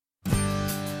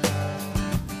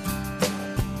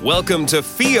Welcome to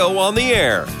FEO on the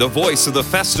Air, the voice of the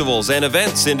festivals and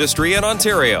events industry in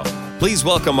Ontario. Please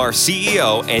welcome our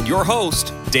CEO and your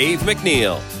host, Dave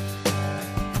MacNeil.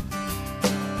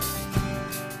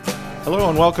 Hello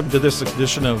and welcome to this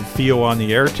edition of FEO on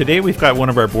the Air. Today we've got one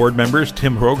of our board members,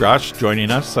 Tim Progosh, joining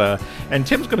us. And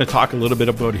Tim's going to talk a little bit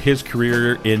about his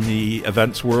career in the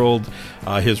events world,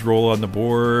 his role on the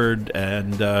board,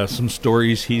 and some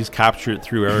stories he's captured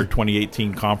through our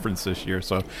 2018 conference this year.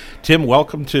 So, Tim,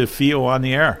 welcome to FEO on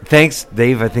the Air. Thanks,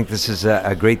 Dave. I think this is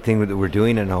a great thing that we're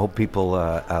doing, and I hope people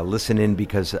listen in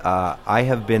because my eyes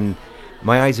have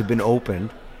been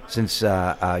opened since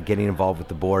getting involved with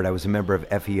the board. I was a member of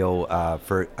FEO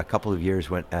for a couple of years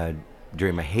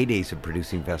during my heydays of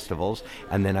producing festivals,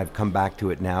 and then I've come back to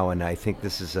it now, and I think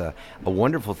this is a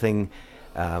wonderful thing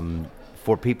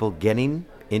for people getting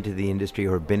into the industry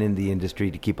or been in the industry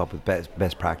to keep up with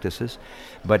best practices.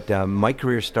 But my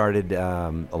career started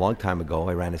a long time ago.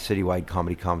 I ran a citywide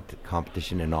comedy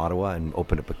competition in Ottawa and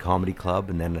opened up a comedy club,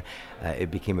 and then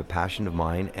it became a passion of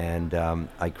mine, and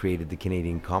I created the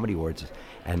Canadian Comedy Awards.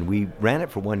 And we ran it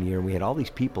for 1 year, and we had all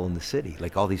these people in the city,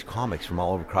 like all these comics from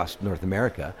all over across North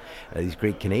America, these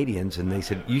great Canadians, and they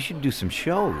said, you should do some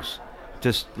shows,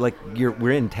 just like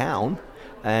we're in town.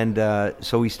 And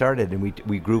so we started, and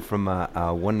we grew from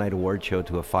a one-night award show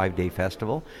to a 5-day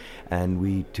festival, and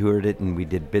we toured it, and we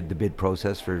did the bid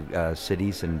process for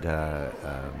cities and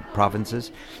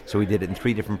provinces. So we did it in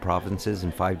 3 different provinces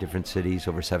in 5 different cities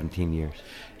over 17 years.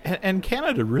 And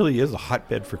Canada really is a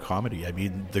hotbed for comedy. I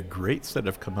mean, the greats that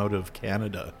have come out of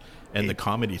Canada and the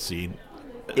comedy scene,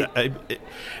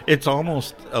 it's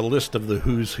almost a list of the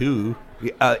who's who.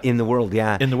 In the world,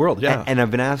 yeah. In the world, yeah. And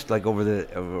I've been asked, like over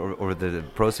the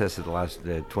process of the last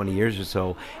 20 years or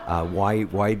so,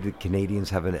 why do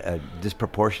Canadians have a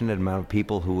disproportionate amount of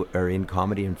people who are in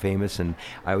comedy and famous? And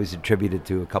I always attribute it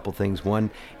to a couple things.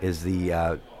 One is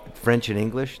the French and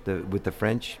English. With the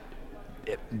French,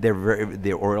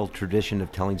 their oral tradition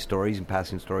of telling stories and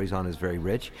passing stories on is very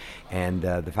rich, and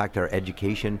the fact that our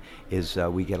education is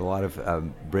we get a lot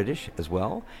of British as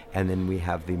well, and then we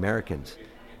have the Americans.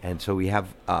 And so we have,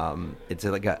 it's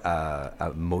like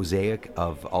a mosaic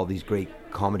of all these great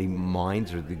comedy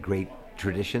minds or the great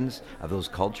traditions of those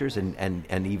cultures,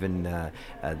 and even the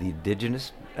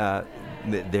indigenous,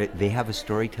 they have a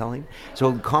storytelling.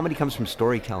 So comedy comes from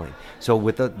storytelling. So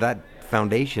with that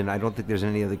foundation, I don't think there's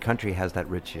any other country has that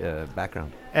rich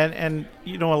background. And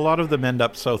you know, a lot of them end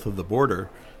up south of the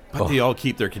border, but they all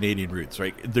keep their Canadian roots,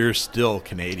 right? They're still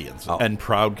Canadians and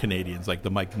proud Canadians, like the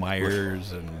Mike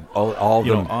Myers and all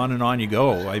you them. know, on and on you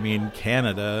go. I mean,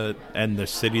 Canada and the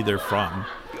city they're from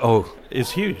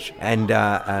is huge, and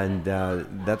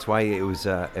that's why it was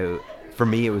for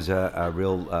me. It was a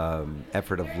real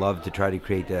effort of love to try to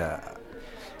create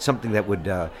something that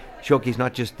would showcase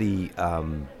not just the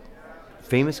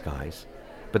famous guys,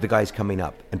 but the guys coming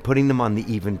up and putting them on the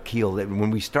even keel.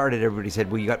 When we started, everybody said,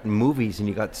 well, you got movies, and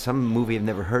you got some movie I've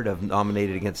never heard of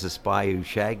nominated against The Spy Who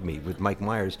Shagged Me with Mike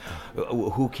Myers.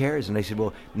 Who cares? And I said,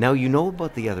 well, now you know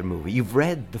about the other movie. You've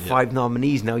read the 5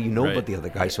 nominees. Now you know about the other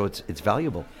guy, so it's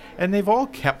valuable. And they've all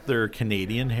kept their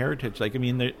Canadian heritage. Like, I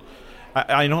mean,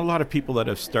 I know a lot of people that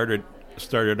have started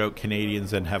out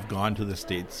Canadians and have gone to the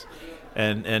States.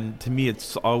 And to me,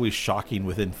 it's always shocking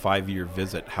within 5-year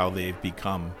visit how they've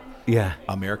become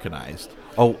Americanized.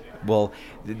 Oh, well,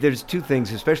 there's 2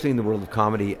 things, especially in the world of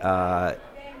comedy.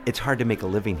 It's hard to make a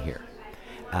living here.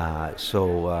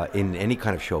 So in any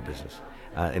kind of show business,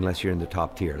 unless you're in the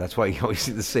top tier. That's why you always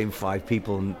see the same 5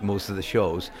 people in most of the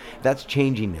shows. That's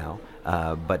changing now.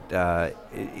 But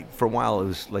for a while, it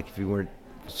was like if you weren't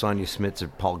Sonia Smits or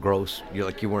Paul Gross,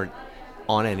 you weren't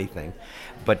on anything.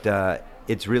 But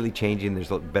it's really changing. There's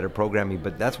better programming,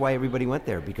 but that's why everybody went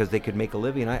there, because they could make a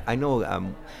living. I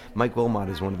know Mike Wilmot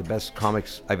is one of the best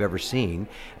comics I've ever seen,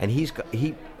 and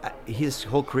his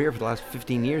whole career for the last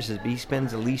 15 years he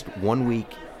spends at least 1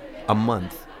 week a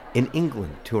month in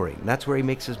England touring. That's where he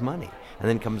makes his money, and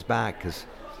then comes back because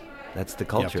that's the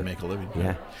culture. You have to make a living.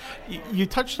 Yeah. You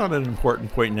touched on an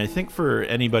important point, and I think for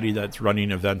anybody that's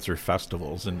running events or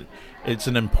festivals, and it's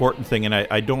an important thing, and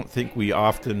I don't think we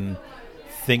often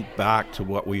think back to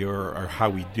what we are or how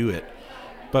we do it,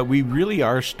 but we really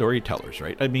are storytellers,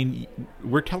 right? I mean,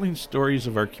 we're telling stories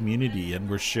of our community, and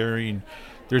we're sharing.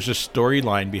 There's a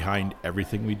storyline behind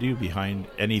everything we do, behind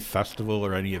any festival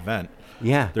or any event.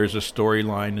 Yeah, there's a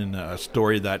storyline and a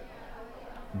story that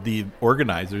the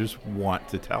organizers want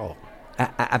to tell.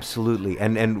 Absolutely.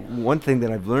 And one thing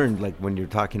that I've learned, like when you're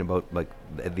talking about like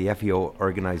the FEO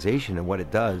organization and what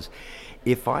it does,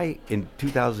 in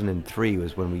 2003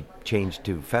 was when we changed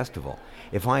to festival.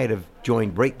 If I had have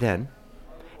joined right then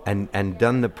and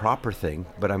done the proper thing,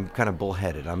 but I'm kind of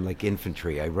bullheaded. I'm like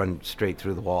infantry. I run straight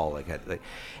through the wall,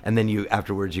 and then you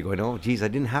afterwards you go, oh, geez, I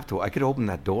didn't have to. I could open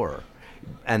that door,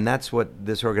 and that's what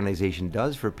this organization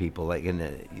does for people. Like,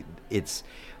 it's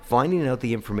finding out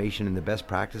the information and the best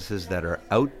practices that are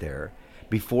out there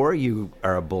before you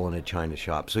are a bull in a china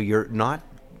shop. So you're not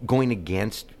going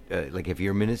against. Like if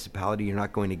you're a municipality, you're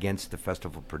not going against the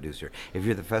festival producer. If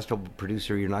you're the festival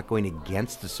producer, you're not going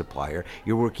against the supplier.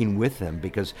 You're working with them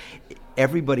because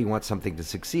everybody wants something to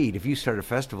succeed. If you start a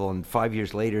festival and 5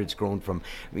 years later it's grown from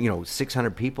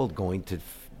 600 people going to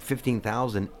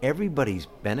 15,000, everybody's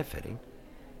benefiting,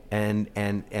 and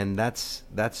that's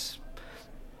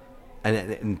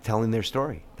and telling their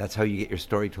story. That's how you get your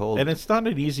story told. And it's not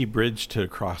an easy bridge to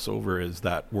cross over, is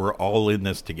that we're all in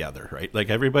this together, right? Like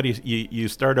everybody, you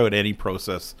start out any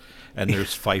process and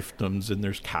there's fiefdoms and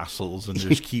there's castles and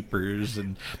there's keepers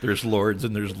and there's lords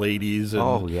and there's ladies. And,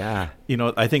 oh, yeah.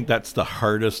 I think that's the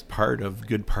hardest part of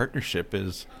good partnership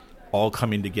is all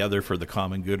coming together for the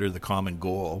common good or the common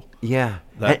goal. Yeah.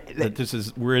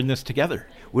 That we're in this together.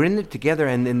 We're in it together,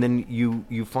 and then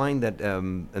you find that,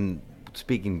 and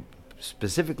speaking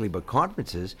specifically about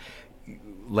conferences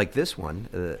like this one,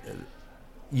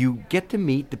 you get to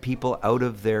meet the people out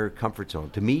of their comfort zone,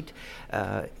 to meet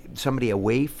somebody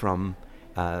away from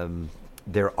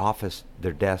their office,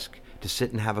 their desk, to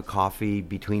sit and have a coffee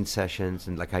between sessions.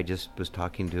 And like I just was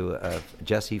talking to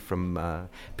Jesse from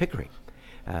Pickering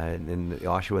in the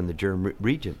Oshawa and the Durham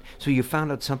region. So you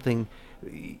found out something,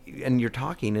 and you're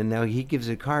talking, and now he gives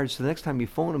a card. So the next time you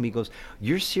phone him, he goes,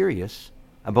 "You're serious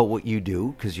about what you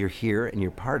do because you're here and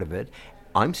you're part of it.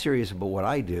 I'm serious about what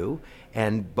I do,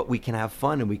 but we can have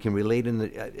fun and we can relate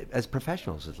as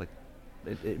professionals." It's like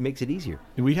it makes it easier.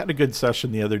 We had a good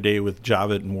session the other day with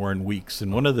Javit and Warren Weeks,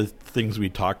 and one of the things we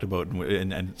talked about,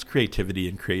 and it's creativity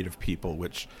and creative people,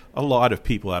 which a lot of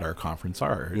people at our conference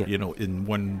are, in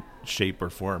one shape or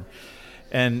form.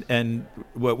 And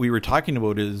what we were talking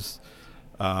about is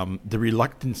the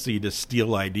reluctancy to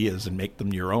steal ideas and make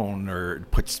them your own or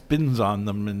put spins on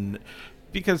them. And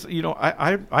because,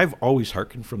 I've always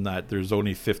hearkened from that. There's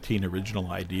only 15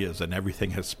 original ideas and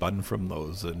everything has spun from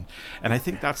those. And I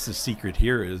think that's the secret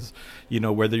here is,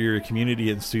 whether you're a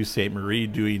community in Sault Saint Marie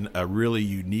doing a really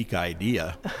unique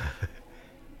idea,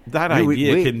 that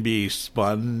idea can be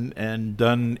spun and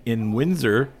done in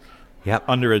Windsor. Yep.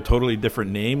 Under a totally different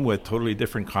name with totally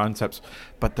different concepts,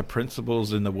 but the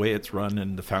principles and the way it's run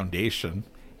and the foundation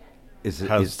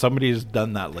somebody's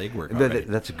done that legwork.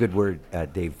 That's a good word,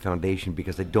 Dave, foundation,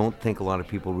 because I don't think a lot of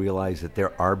people realize that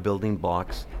there are building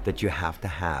blocks that you have to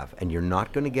have, and you're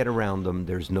not going to get around them.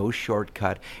 There's no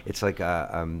shortcut. It's like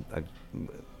I've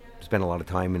spent a lot of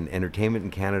time in entertainment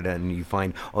in Canada, and you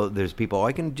find, there's people,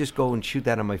 I can just go and shoot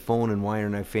that on my phone, and why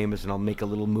aren't I famous, and I'll make a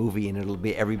little movie, and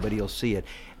everybody will see it.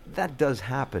 That does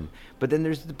happen, but then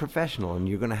there's the professional, and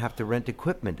you're going to have to rent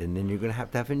equipment, and then you're going to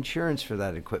have insurance for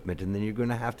that equipment, and then you're going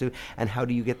to have to, and how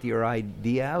do you get your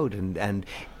idea out, and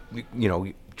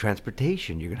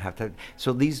transportation, you're going to have to.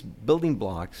 So these building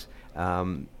blocks,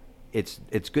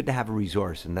 it's good to have a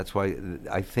resource, and that's why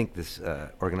I think this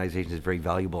organization is very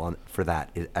valuable for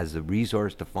that, as a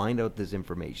resource to find out this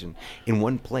information in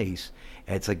one place.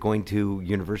 It's like going to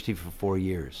university for 4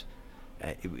 years.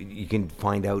 You can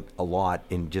find out a lot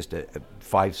in just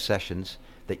 5 sessions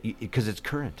because it's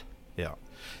current. Yeah.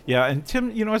 And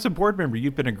Tim, as a board member,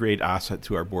 you've been a great asset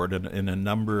to our board in a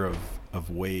number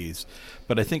of ways.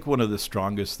 But I think one of the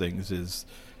strongest things is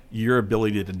your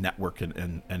ability to network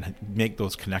and make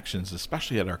those connections,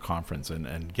 especially at our conference,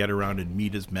 and get around and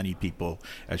meet as many people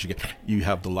as you get. You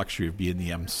have the luxury of being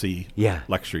the MC. Yeah.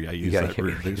 Luxury, I use that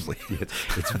word loosely.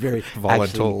 It's very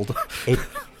voluntold.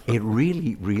 It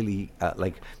really, really,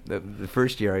 like the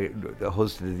first year I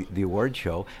hosted the award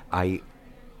show,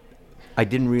 I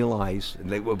didn't realize,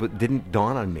 it didn't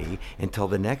dawn on me until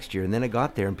the next year. And then I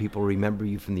got there and people remember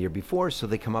you from the year before, so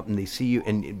they come up and they see you,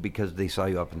 and because they saw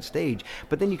you up on stage.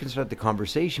 But then you can start the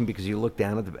conversation because you look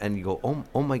down at and you go,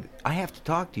 oh my, I have to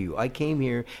talk to you. I came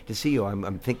here to see you.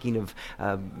 I'm thinking of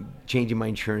changing my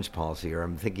insurance policy, or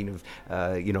I'm thinking of,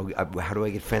 how do I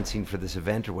get fencing for this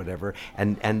event or whatever.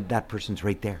 And that person's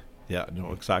right there. Yeah,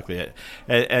 no, exactly.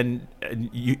 And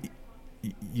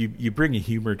you bring a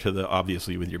humor to the,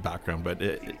 obviously with your background, but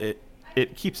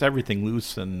it keeps everything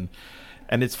loose, and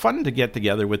it's fun to get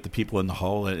together with the people in the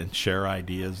hall and share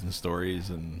ideas and stories.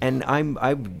 And I'm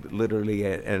literally,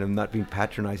 and I'm not being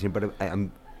patronizing, but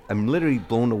I'm literally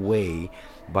blown away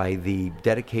by the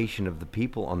dedication of the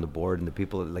people on the board, and the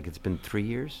people, like, it's been 3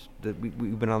 years that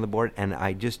we've been on the board, and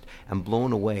I just am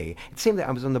blown away. It's the same thing.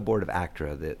 I was on the board of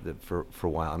ACTRA for a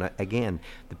while, and again,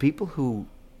 the people who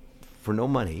for no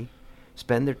money,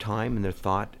 spend their time and their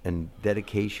thought and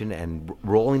dedication and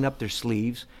rolling up their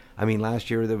sleeves. I mean, last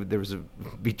year there was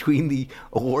between the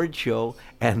award show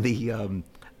and the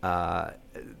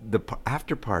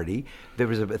after party, there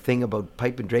was a thing about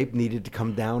Pipe and Drape needed to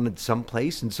come down at some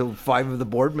place, and so 5 of the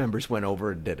board members went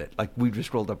over and did it. Like, we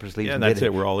just rolled up our sleeves. Yeah, and that's did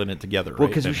it. We're all in it together, Well, right?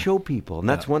 because we show people, and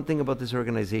that's one thing about this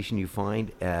organization. You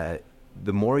find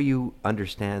the more you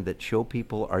understand that show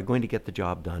people are going to get the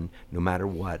job done, no matter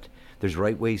what. There's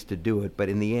right ways to do it, but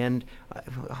in the end,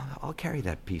 I'll carry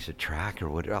that piece of track or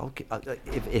whatever.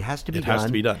 If it has to be done. It has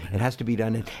to be done. It has to be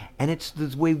done, and it's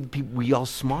the way we all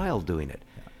smile doing it.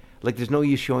 Like, there's no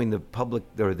use showing the public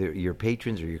or your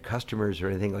patrons or your customers or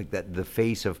anything like that the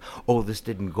face of, oh, this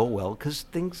didn't go well, because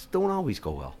things don't always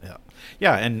go well.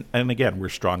 Yeah, and again, we're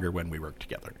stronger when we work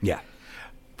together. Yeah.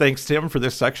 Thanks, Tim, for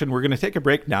this section. We're going to take a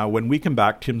break now. When we come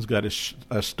back, Tim's got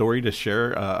a story to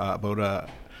share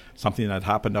about something that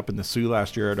happened up in the Sioux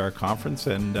last year at our conference,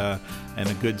 and a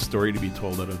good story to be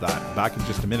told out of that. Back in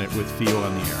just a minute with FEO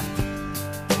on the air.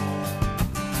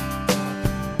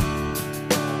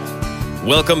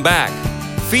 Welcome back.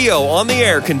 FEO on the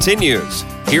air continues.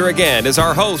 Here again is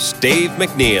our host, Dave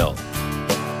MacNeil.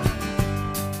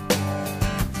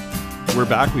 We're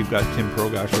back. We've got Tim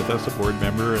Progosh with us, a board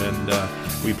member,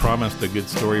 and we promised a good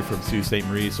story from Sault Saint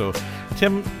Marie. So,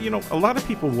 Tim, a lot of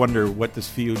people wonder, what does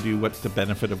FEO do? What's the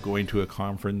benefit of going to a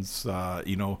conference?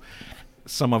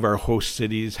 Some of our host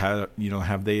cities have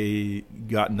they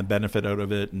gotten the benefit out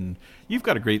of it? And you've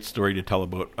got a great story to tell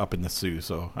about up in the Sioux,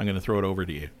 so I'm going to throw it over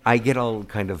to you. I get all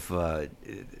kind of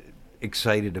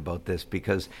excited about this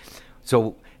because,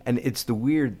 and it's the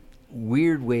weird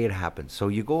way it happens. So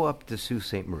you go up to Sault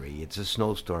Saint Marie. It's a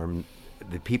snowstorm.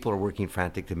 The people are working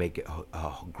frantic to make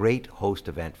a great host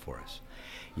event for us.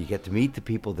 You get to meet the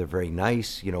people. They're very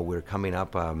nice. We're coming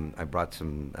up. I brought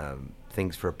some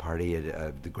things for a party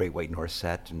at the Great White North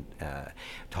Set, and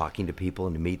talking to people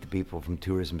and to meet the people from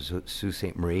Tourism Sault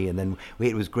Saint Marie. And then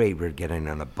it was great. We're getting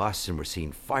on a bus and we're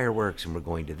seeing fireworks and we're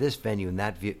going to this venue and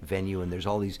that venue, and there's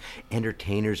all these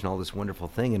entertainers and all this wonderful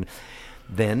thing. And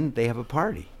then they have a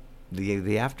party.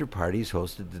 The after party is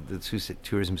hosted the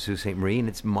Tourism Sault Saint Marie, and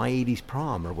it's my 80s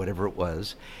prom or whatever it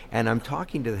was. And I'm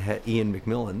talking to Ian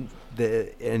McMillan,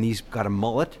 and he's got a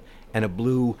mullet and a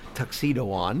blue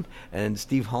tuxedo on, and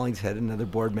Steve Hollingshead, another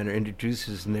board member,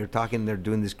 introduces, and they're talking, they're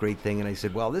doing this great thing, and I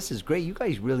said, well, this is great, you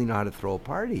guys really know how to throw a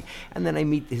party. And then I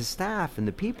meet his staff and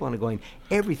the people, and I'm going,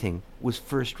 everything was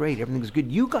first rate, everything was good.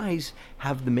 You guys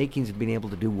have the makings of being able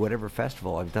to do whatever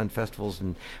festival. I've done festivals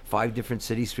in 5 different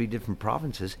cities, 3 different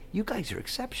provinces. You guys are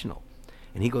exceptional.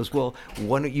 And he goes, well,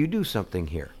 why don't you do something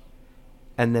here?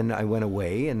 And then I went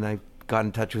away, and I got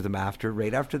in touch with him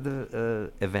right after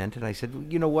the event, and I said, well,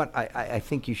 you know what, I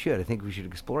think you should. I think we should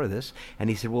explore this. And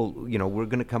he said, well, we're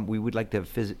going to come. We would like to have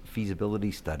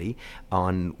feasibility study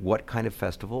on what kind of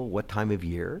festival, what time of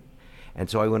year. And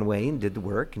so I went away and did the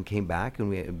work and came back, and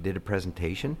we did a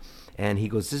presentation. And he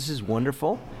goes, this is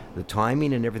wonderful, the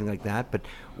timing and everything like that, but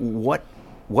what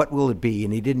will it be?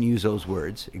 And he didn't use those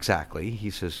words exactly. He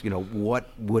says, what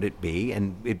would it be?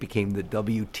 And it became the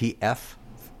WTF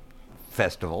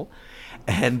Festival.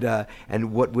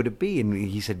 And what would it be? And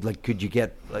he said, could you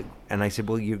get, and I said,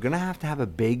 well, you're going to have a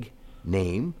big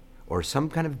name or some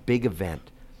kind of big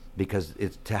event, because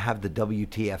it's to have the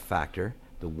WTF factor,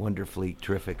 the wonderfully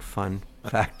terrific fun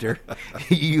factor.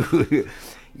 you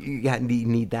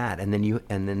need that. And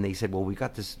then they said, well, we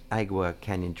got this Agua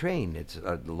Canyon train. It's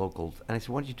the local. And I said,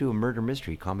 why don't you do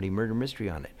a comedy murder mystery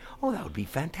on it? Oh, that would be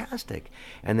fantastic.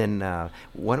 And then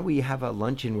why don't we have a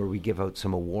luncheon where we give out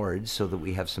some awards so that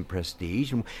we have some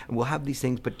prestige, and we'll have these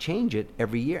things, but change it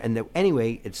every year. And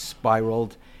anyway, it's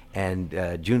spiraled. And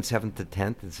June 7th to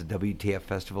 10th, it's the WTF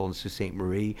Festival in Sault Ste.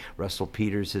 Marie. Russell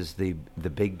Peters is the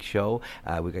big show.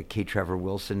 We got Kate Trevor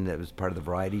Wilson that was part of the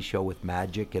variety show with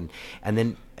Magic. And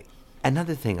then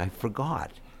another thing I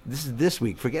forgot. This is this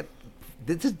week.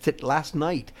 This is last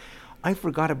night. I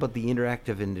forgot about the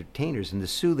interactive entertainers. In the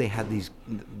Sioux, they had these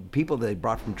people that they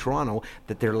brought from Toronto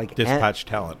that they're like... Dispatch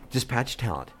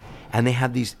talent. And they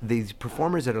have these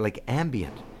performers that are like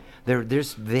ambient. They're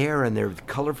there, and they're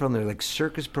colorful, and they're like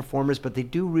circus performers, but they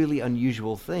do really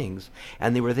unusual things.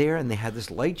 And they were there, and they had this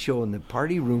light show in the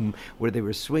party room where they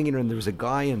were swinging, and there was a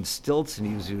guy on stilts, and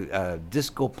he was a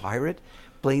disco pirate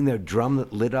playing their drum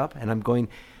that lit up. And I'm going,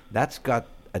 that's got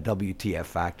a WTF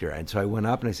factor. And so I went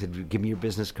up and I said, give me your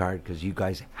business card, because you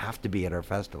guys have to be at our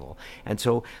festival. And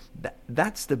so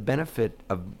that's the benefit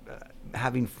of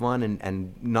having fun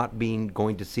and not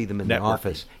going to see them in the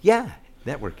office. Yeah.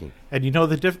 Networking.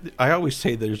 And I always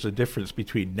say there's a difference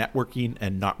between networking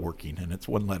and not working, and it's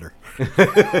one letter.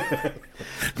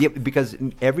 Yeah, because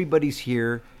everybody's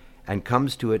here and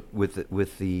comes to it with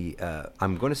the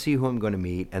I'm going to see who I'm going to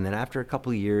meet, and then after a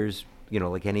couple of years,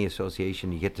 like any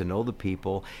association, you get to know the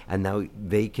people, and now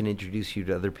they can introduce you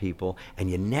to other people,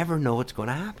 and you never know what's going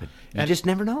to happen. You just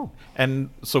never know. And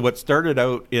so what started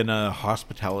out in a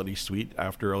hospitality suite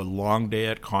after a long day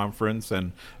at conference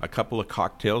and a couple of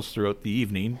cocktails throughout the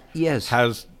evening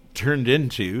has turned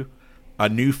into a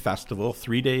new festival,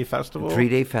 3-day festival.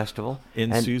 3-day festival.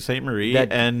 In Sault Saint Marie,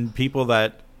 and people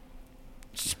that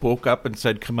spoke up and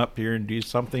said, come up here and do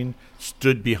something,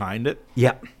 stood behind it.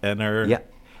 Yeah. And are... Yeah.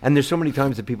 And there's so many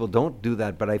times that people don't do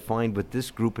that, but I find with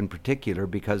this group in particular,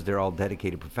 because they're all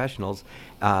dedicated professionals,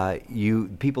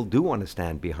 people do want to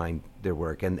stand behind their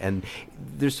work, and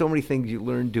there's so many things you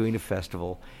learn doing a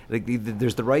festival. Like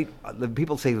there's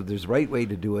people say that there's the right way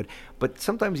to do it, but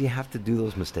sometimes you have to do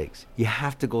those mistakes. You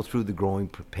have to go through the growing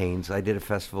pains. I did a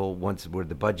festival once where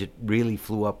the budget really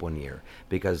flew up one year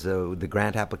because the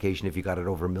grant application, if you got it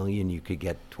over $1 million, you could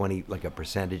get 20, like a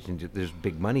percentage, and there's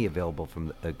big money available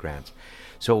from the grants.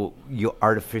 So you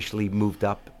artificially moved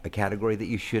up a category that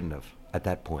you shouldn't have at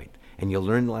that point. And you'll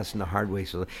learn the lesson the hard way.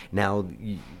 So now,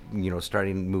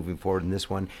 starting moving forward in this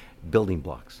one, building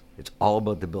blocks. It's all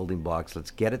about the building blocks.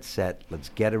 Let's get it set. Let's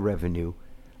get a revenue.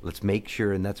 Let's make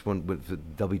sure, and that's when with the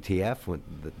WTF,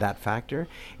 that factor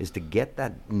is to get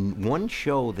that one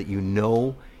show that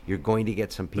you're going to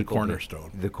get some people.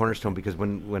 The cornerstone, because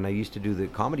when I used to do the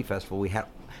comedy festival, we had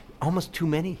almost too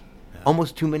many.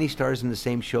 Almost too many stars in the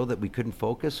same show that we couldn't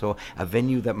focus. So a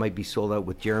venue that might be sold out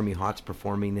with Jeremy Hotz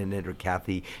performing in it, or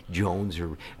Kathy Jones,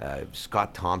 or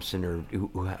Scott Thompson, or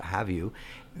who have you.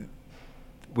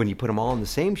 When you put them all in the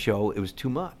same show, it was too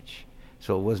much.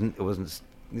 So it wasn't.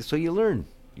 So you learn.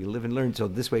 You live and learn. So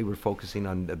this way, we're focusing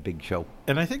on a big show.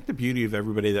 And I think the beauty of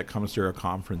everybody that comes to our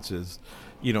conference is,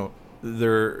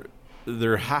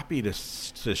 they're happy to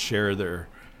share their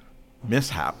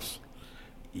mishaps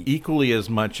equally as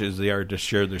much as they are to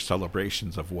share their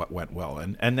celebrations of what went well.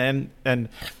 And I'm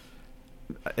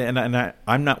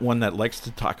not one that likes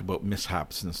to talk about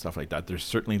mishaps and stuff like that. There's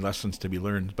certainly lessons to be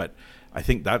learned, but I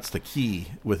think that's the key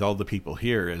with all the people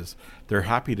here is they're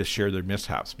happy to share their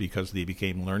mishaps because they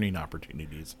became learning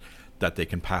opportunities that they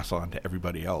can pass on to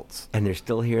everybody else. And they're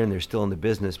still here and they're still in the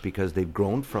business because they've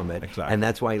grown from it. Exactly. And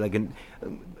that's why,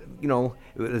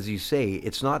 as you say,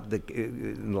 it's not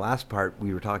in the last part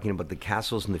we were talking about the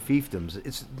castles and the fiefdoms.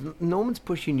 It's no one's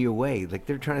pushing you away. Like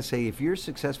they're trying to say, if you're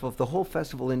successful, if the whole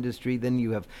festival industry, then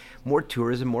you have more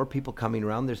tourism, more people coming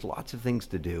around. There's lots of things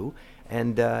to do,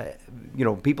 and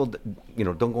people,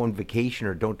 don't go on vacation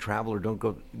or don't travel or don't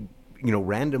go.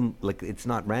 Random, like it's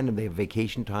not random. They have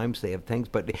vacation times, they have things.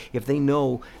 But if they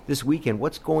know this weekend,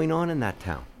 what's going on in that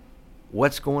town?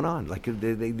 What's going on? Like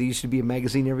there used to be a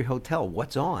magazine in every hotel.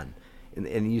 What's on? And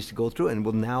you used to go through it. And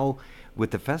well, now with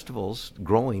the festivals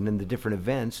growing and the different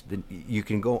events, then you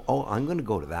can go, I'm going to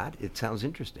go to that. It sounds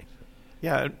interesting.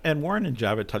 Yeah, and Warren and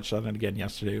Javed touched on it again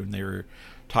yesterday when they were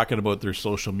talking about their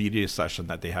social media session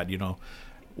that they had.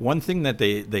 One thing that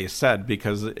they said,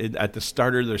 because at the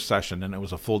start of their session, and it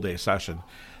was a full-day session,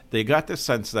 they got the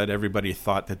sense that everybody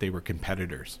thought that they were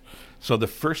competitors. So the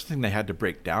first thing they had to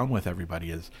break down with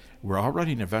everybody is, we're all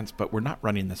running events, but we're not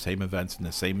running the same events in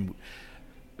the same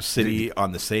city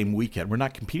on the same weekend. We're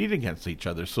not competing against each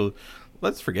other. So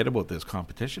let's forget about this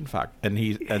competition fact.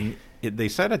 And they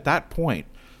said at that point,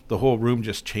 the whole room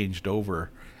just changed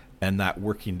over, and that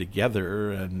working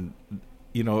together, and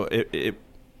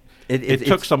it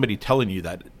took somebody telling you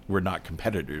that we're not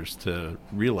competitors to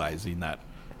realizing that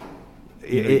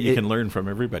you can learn from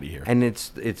everybody here. And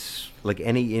it's like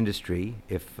any industry.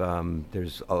 If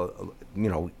there's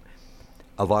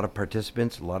a lot of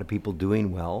participants, a lot of people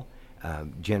doing well,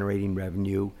 generating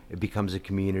revenue, it becomes a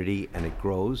community and it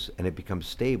grows and it becomes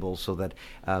stable. So that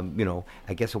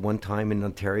I guess at one time in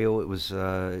Ontario it was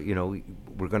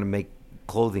we're going to make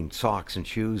clothing, socks and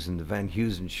shoes, and the Van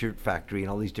Heusen shirt factory and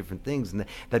all these different things, and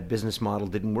that business model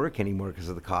didn't work anymore because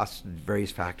of the costs,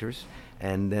 various factors.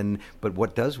 But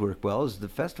what does work well is the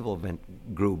festival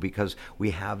event grew because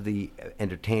we have the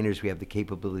entertainers, we have the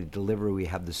capability to deliver, we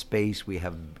have the space, we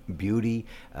have beauty,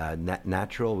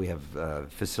 natural, we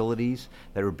have facilities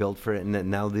that are built for it, and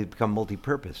now they've become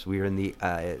multi-purpose. We are in the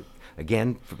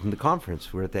again, from the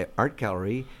conference, we're at the art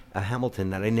gallery,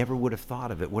 Hamilton, that I never would have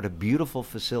thought of it. What a beautiful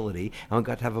facility. And we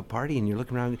got to have a party, and you're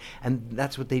looking around, and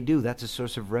that's what they do. That's a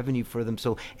source of revenue for them.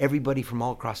 So everybody from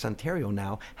all across Ontario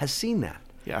now has seen that.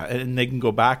 Yeah, and they can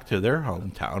go back to their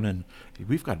hometown, and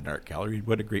we've got an art gallery.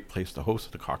 What a great place to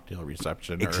host a cocktail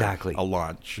reception, exactly, or a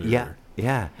launch. Yeah.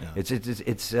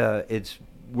 It's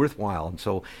worthwhile. And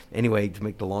so, anyway, to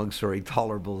make the long story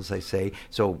tolerable, as I say,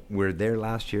 so we're there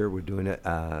last year. We're doing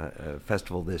a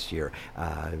festival this year.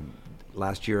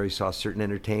 Last year I saw certain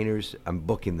entertainers. I'm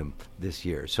booking them this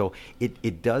year. So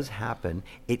it does happen,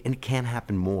 and it can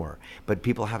happen more. But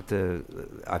people have to,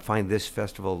 I find this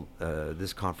festival,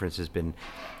 this conference has been,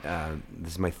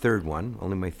 this is my third one,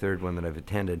 only my third one that I've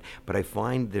attended. But I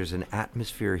find there's an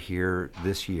atmosphere here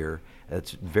this year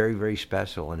that's very, very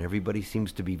special, and everybody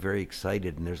seems to be very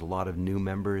excited. And there's a lot of new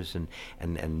members and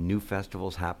new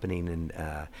festivals happening,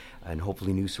 and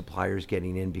hopefully new suppliers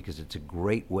getting in, because it's a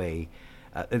great way.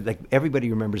 Like everybody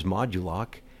remembers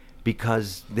Moduloc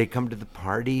because they come to the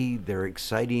party, they're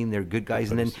exciting, they're good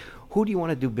guys. And then who do you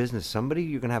want to do business? Somebody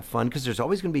you're going to have fun, because there's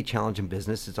always going to be a challenge in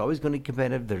business. It's always going to be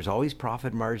competitive. There's always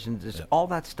profit margins. There's all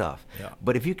that stuff. Yeah.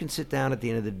 But if you can sit down at the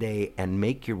end of the day and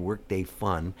make your workday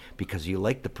fun because you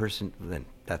like the person, then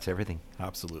that's everything.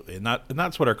 Absolutely. And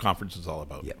that's what our conference is all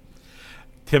about. Yeah.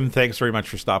 Tim, thanks very much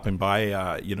for stopping by.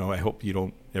 I hope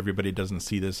everybody doesn't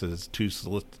see this as too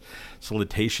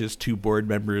salutacious, two board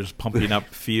members pumping up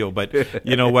FEO. But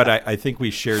you know what? I think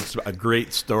we shared a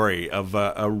great story of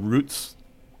a roots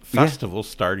festival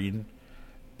starting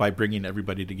by bringing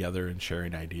everybody together and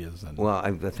sharing ideas.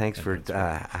 Thanks for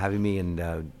having me in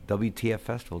WTF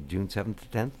Festival, June 7th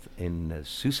to 10th in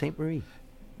Sault Saint Marie.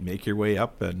 Make your way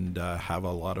up and have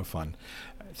a lot of fun.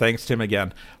 Thanks, Tim,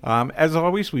 again. As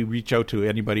always, we reach out to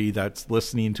anybody that's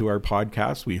listening to our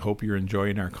podcast. We hope you're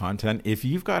enjoying our content. If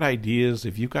you've got ideas,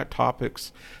 if you've got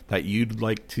topics that you'd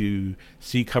like to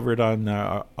see covered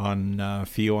on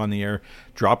FEO on the Air,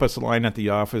 drop us a line at the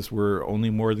office. We're only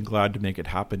more than glad to make it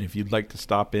happen. If you'd like to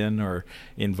stop in or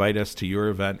invite us to your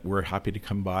event, we're happy to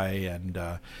come by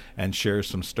and share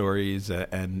some stories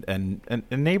and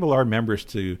enable our members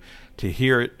to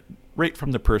hear it right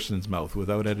from the person's mouth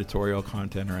without editorial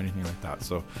content or anything like that.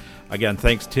 So again,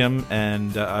 thanks, Tim,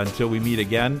 and until we meet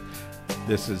again,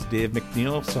 this is Dave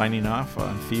MacNeil signing off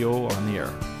on FEO on the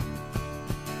Air.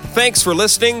 Thanks for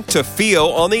listening to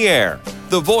FEO on the Air,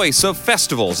 the voice of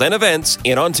festivals and events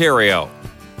in Ontario.